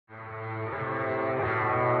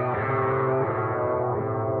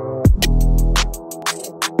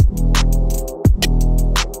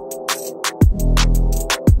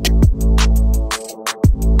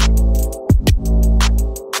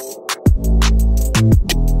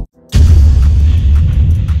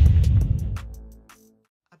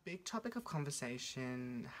topic of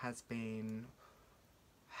conversation has been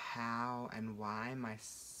how and why my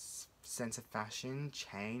sense of fashion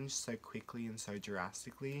changed so quickly and so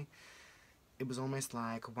drastically. It was almost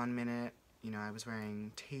like 1 minute, you know, I was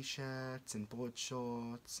wearing t-shirts and board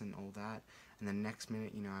shorts and all that, and the next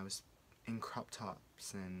minute, you know, I was in crop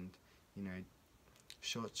tops and, you know,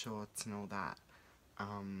 short shorts and all that.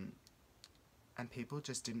 And people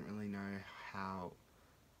just didn't really know how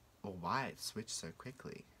or why it switched so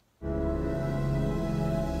quickly.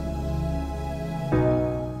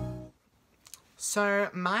 So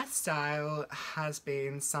my style has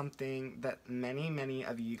been something that many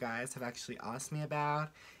of you guys have actually asked me about.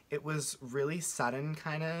 It was really sudden,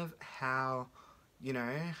 kind of, how, you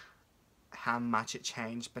know, how much it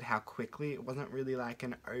changed, but how quickly. It wasn't really like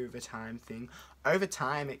an over time thing. Over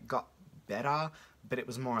time it got better, but it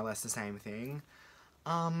was more or less the same thing.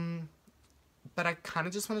 But I kind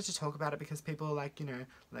of just wanted to talk about it because people are like, you know,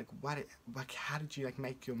 like, how did you, like,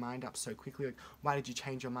 make your mind up so quickly? Like, why did you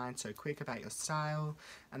change your mind so quick about your style?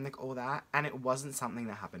 And, like, all that. And it wasn't something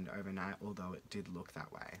that happened overnight, although it did look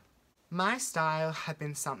that way. My style had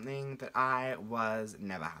been something that I was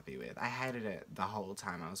never happy with. I hated it the whole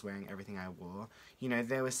time I was wearing everything I wore. You know,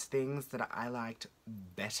 there was things that I liked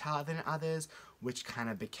better than others, which kind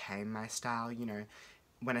of became my style, you know.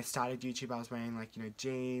 When I started YouTube, I was wearing, like, you know,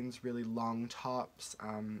 jeans, really long tops,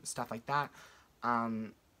 stuff like that.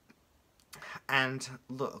 And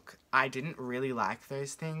look, I didn't really like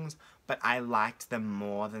those things, but I liked them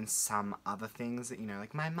more than some other things that, you know,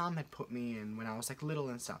 like, my mum had put me in when I was, like, little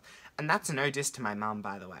and stuff. And that's no diss to my mum,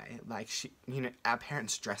 by the way. Like, she, you know, our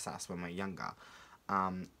parents dress us when we're younger.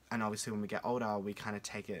 And obviously when we get older, we kind of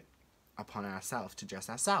take it upon ourselves to dress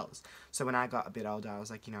ourselves. So when I got a bit older, I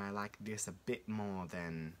was like, you know, I like this a bit more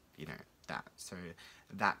than, you know, that. So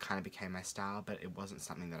that kind of became my style, but it wasn't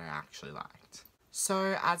something that I actually liked.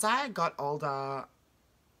 So as I got older,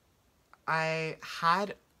 I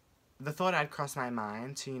had the thought had crossed my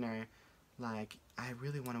mind to, you know, like, I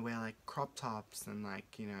really want to wear, like, crop tops and,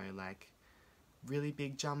 like, you know, like, really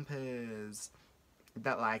big jumpers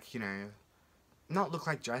that, like, you know, not look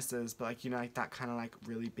like dresses, but, like, you know, like, that kind of, like,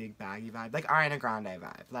 really big baggy vibe. Like, Ariana Grande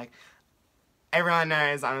vibe. Like, everyone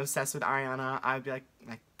knows I'm obsessed with Ariana. I would be like,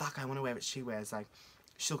 fuck, I want to wear what she wears. Like,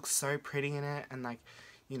 she looks so pretty in it, and, like,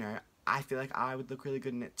 you know, I feel like I would look really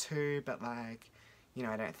good in it too, but, like, you know,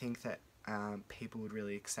 I don't think that people would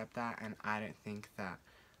really accept that, and I don't think that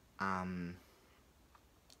I'm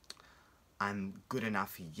good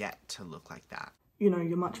enough yet to look like that. You know,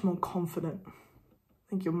 you're much more confident. I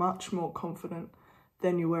think you're much more confident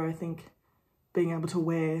than you were, I think, being able to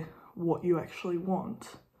wear what you actually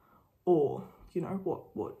want, or, you know,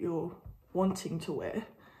 what you're wanting to wear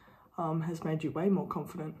has made you way more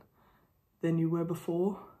confident than you were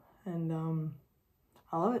before, and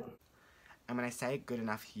I love it. And when I say good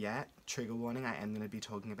enough yet, trigger warning, I am going to be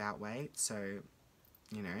talking about weight, so,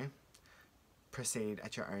 you know, proceed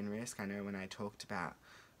at your own risk. I know when I talked about,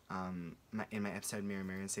 in my episode Mirror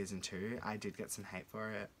Mirror in Season 2, I did get some hate for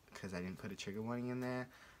it, because I didn't put a trigger warning in there.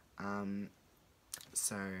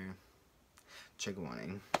 So, trigger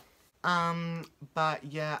warning. But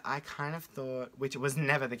yeah, I kind of thought, which was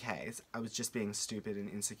never the case, I was just being stupid and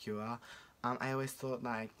insecure. I always thought,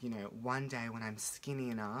 like, you know, one day when I'm skinny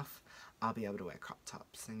enough, I'll be able to wear crop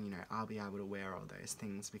tops, and, you know, I'll be able to wear all those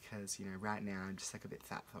things, because, you know, right now I'm just, like, a bit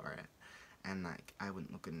fat for it, and, like, I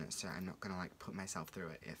wouldn't look good in it, so I'm not gonna, like, put myself through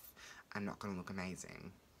it if I'm not gonna look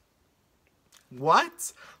amazing.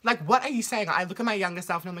 What? Like, what are you saying? I look at my younger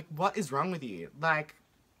self and I'm like, what is wrong with you? Like,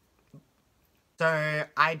 so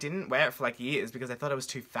I didn't wear it for, like, years because I thought I was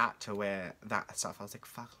too fat to wear that stuff. I was like,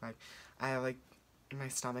 fuck, like, my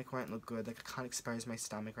stomach won't look good. Like, I can't expose my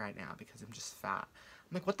stomach right now because I'm just fat.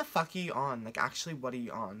 I'm like, what the fuck are you on? Like, actually, what are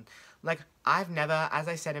you on? Like, I've never, as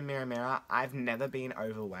I said in Mirror Mirror, I've never been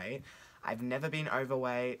overweight. I've never been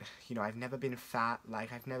overweight. You know, I've never been fat.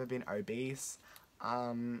 Like, I've never been obese.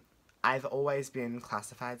 I've always been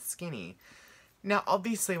classified skinny. Now,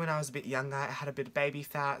 obviously, when I was a bit younger, I had a bit of baby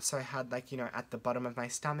fat, so I had, like, you know, at the bottom of my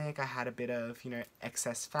stomach, I had a bit of, you know,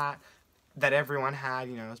 excess fat that everyone had,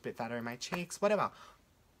 you know, I was a bit fatter in my cheeks, whatever.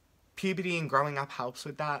 Puberty and growing up helps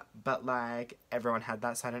with that, but, like, everyone had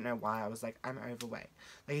that, so I don't know why I was like, I'm overweight.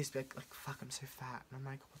 Like, I used to be like, fuck, I'm so fat, and I'm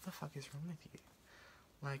like, what the fuck is wrong with you?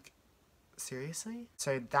 Like, seriously?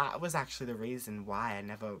 So that was actually the reason why I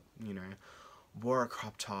never, you know, wore a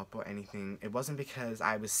crop top or anything. It wasn't because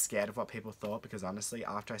I was scared of what people thought, because honestly,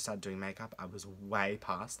 after I started doing makeup, I was way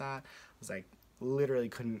past that. I was like, literally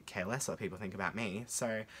couldn't care less what people think about me.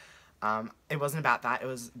 So, it wasn't about that. It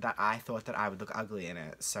was that I thought that I would look ugly in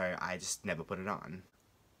it, so I just never put it on.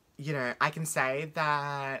 you know, I can say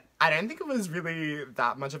that I don't think it was really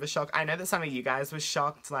that much of a shock. I know that some of you guys were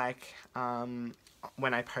shocked, like,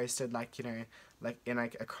 when I posted, like, you know, like, in,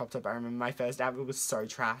 like, a crop top. I remember my first outfit was so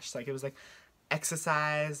trash. Like, it was, like,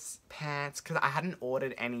 exercise pants, because I hadn't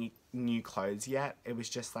ordered any new clothes yet. It was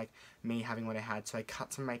just, like, me having what I had, so I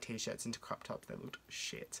cut some of my t-shirts into crop tops that looked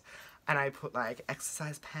shit. And I put, like,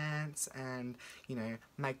 exercise pants and, you know,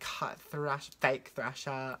 my fake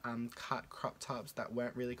Thrasher, cut crop tops that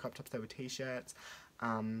weren't really crop tops, they were t-shirts.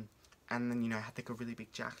 And then, you know, I had, like, a really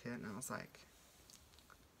big jacket, and I was like,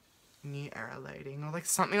 new era loading, or, like,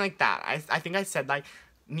 something like that. I think I said, like,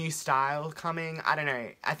 new style coming. I don't know.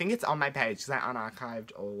 I think it's on my page, because I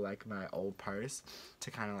unarchived all, like, my old posts to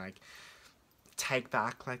kind of, like, take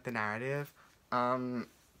back, like, the narrative.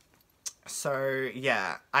 So,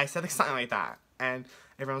 yeah, I said, like, something like that, and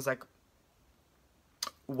everyone was like,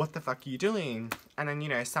 what the fuck are you doing? And then, you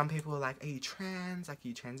know, some people were like, are you trans? Like, are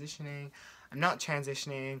you transitioning? I'm not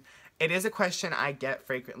transitioning. It is a question I get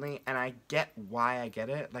frequently, and I get why I get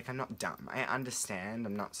it. Like, I'm not dumb. I understand.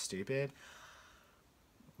 I'm not stupid.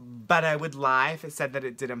 But I would lie if it said that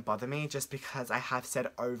it didn't bother me, just because I have said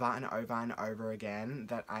over and over and over again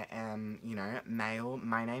that I am, you know, male.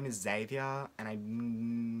 My name is Xavier, and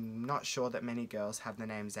I'm not sure that many girls have the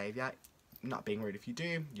name Xavier. Not being rude if you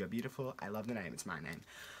do, you're beautiful. I love the name, it's my name.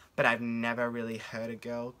 But I've never really heard a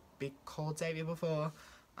girl be called Xavier before.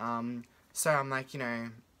 So I'm like, you know,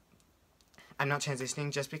 I'm not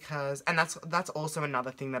transitioning just because, and that's also another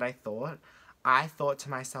thing that I thought. I thought to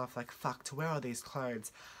myself, like, fuck, to wear all these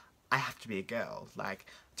clothes, I have to be a girl. Like,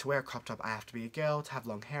 to wear a crop top, I have to be a girl. To have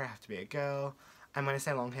long hair, I have to be a girl. And when I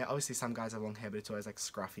say long hair, obviously some guys have long hair, but it's always, like,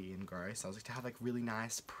 scruffy and gross. I was like, to have, like, really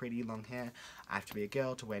nice, pretty long hair, I have to be a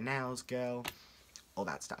girl. To wear nails, girl, all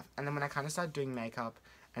that stuff. And then when I kind of started doing makeup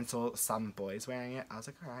and saw some boys wearing it, I was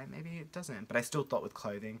like, alright, maybe it doesn't. But I still thought with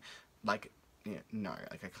clothing, like, you know, no,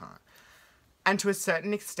 like, I can't. And to a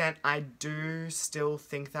certain extent, I do still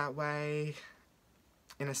think that way,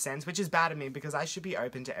 in a sense, which is bad of me, because I should be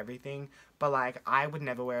open to everything, but, like, I would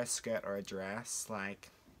never wear a skirt or a dress,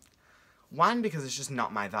 like, one, because it's just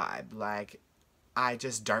not my vibe, like, I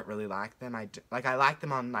just don't really like them. I like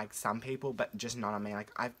them on, like, some people, but just not on me.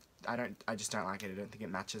 Like, I just don't like it. I don't think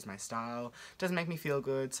it matches my style. It doesn't make me feel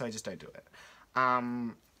good, so I just don't do it.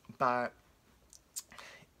 But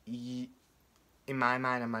in my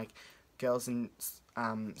mind, I'm like, girls and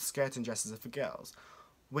skirts and dresses are for girls,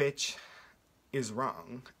 which is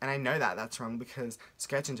wrong. And I know that that's wrong, because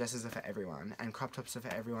skirts and dresses are for everyone, and crop tops are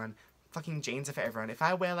for everyone. Fucking jeans are for everyone. If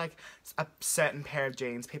I wear, like, a certain pair of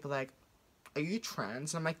jeans, people are like, are you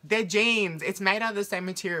trans? And I'm like, they're jeans. It's made out of the same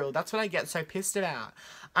material. That's what I get so pissed about.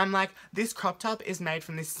 I'm like, this crop top is made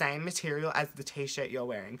from the same material as the t-shirt you're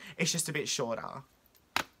wearing. It's just a bit shorter.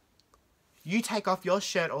 You take off your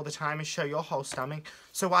shirt all the time and show your whole stomach,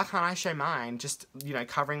 so why can't I show mine, just, you know,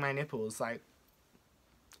 covering my nipples? Like,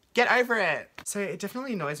 get over it. So it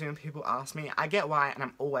definitely annoys me when people ask me. I get why, and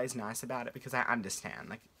I'm always nice about it, because I understand.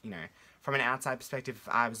 Like, you know, from an outside perspective, if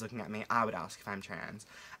I was looking at me, I would ask if I'm trans.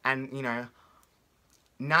 And, you know,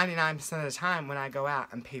 99% of the time when I go out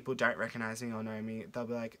and people don't recognize me or know me, they'll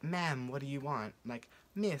be like, ma'am, what do you want? Like,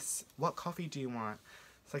 miss, what coffee do you want?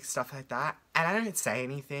 It's like stuff like that. And I don't say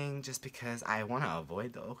anything just because I want to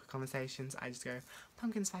avoid the awkward conversations. I just go,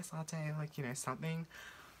 pumpkin spice latte, like, you know, something.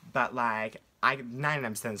 But, like, 99%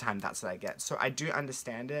 of the time, that's what I get. So I do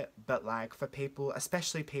understand it, but, like, for people,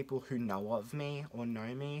 especially people who know of me or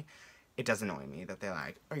know me, it does annoy me that they're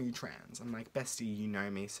like, are you trans? I'm like, bestie, you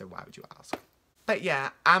know me, so why would you ask? But yeah,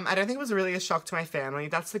 I don't think it was really a shock to my family.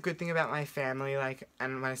 That's the good thing about my family, like,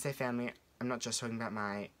 and when I say family, I'm not just talking about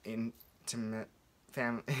my intimate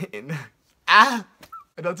family, I'm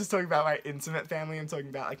not just talking about my intimate family, I'm talking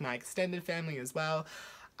about, like, my extended family as well.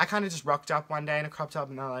 I kind of just rocked up one day in a crop top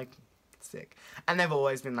and they're like, sick. And they've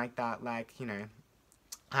always been like that, like, you know,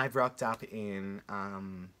 I've rocked up in,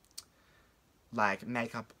 like,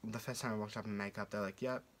 makeup. The first time I rocked up in makeup, they're like,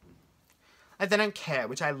 yep. Like, they don't care,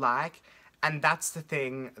 which I like. And that's the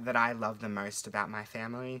thing that I love the most about my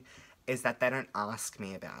family, is that they don't ask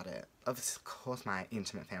me about it. Of course my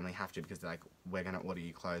intimate family have to, because they're like, we're going to order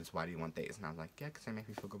you clothes, why do you want these? And I'm like, yeah, because they make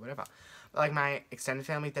me feel good, whatever. But, like, my extended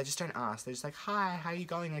family, they just don't ask. They're just like, hi, how are you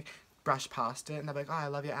going? Like, brush past it, and they're like, oh, I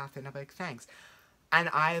love your outfit, and I'm like, thanks. And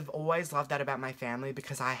I've always loved that about my family,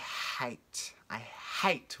 because I hate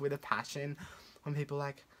with a passion when people are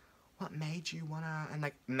like, what made you wanna, and,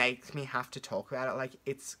 like, make me have to talk about it. Like,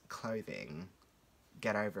 it's clothing.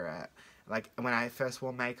 Get over it. Like, when I first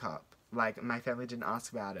wore makeup, like, my family didn't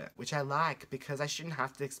ask about it, which I like, because I shouldn't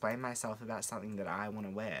have to explain myself about something that I want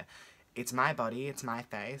to wear. It's my body, it's my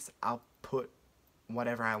face, I'll put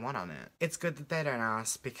whatever I want on it. It's good that they don't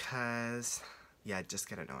ask because, yeah, I just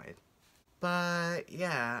get annoyed. But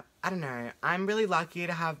yeah, I don't know. I'm really lucky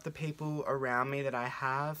to have the people around me that I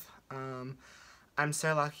have. I'm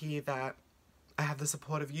so lucky that I have the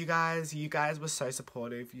support of you guys. You guys were so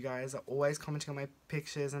supportive. You guys are always commenting on my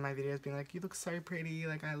pictures and my videos being like, you look so pretty,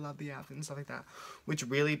 like I love the outfit and stuff like that, which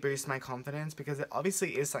really boosts my confidence because it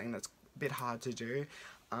obviously is something that's a bit hard to do.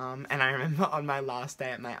 And I remember on my last day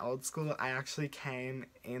at my old school, I actually came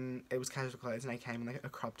in, it was casual clothes, and I came in like a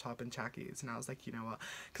crop top and chackies, and I was like, you know what,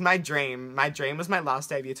 because my dream was my last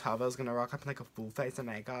day of year 12, I was going to rock up in like a full face of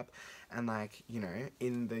makeup, and like, you know,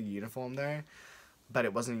 in the uniform though, but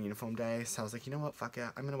it wasn't a uniform day, so I was like, you know what, fuck it,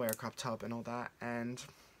 I'm going to wear a crop top and all that, and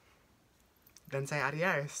then say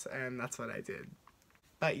adios, and that's what I did.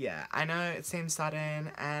 But yeah, I know it seems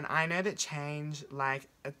sudden, and I know that change like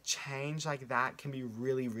that can be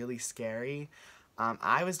really, really scary.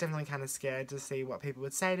 I was definitely kind of scared to see what people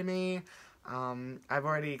would say to me. I've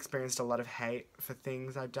already experienced a lot of hate for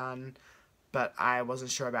things I've done, but I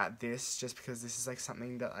wasn't sure about this just because this is like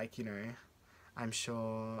something that, like, you know, I'm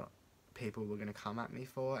sure people were going to come at me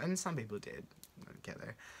for, and some people did, get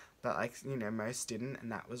there, but like, you know, most didn't,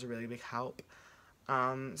 and that was a really big help.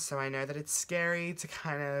 So I know that it's scary to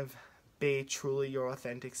kind of be truly your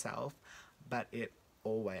authentic self, but it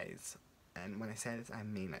always, and when I say this, I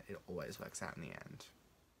mean it always works out in the end.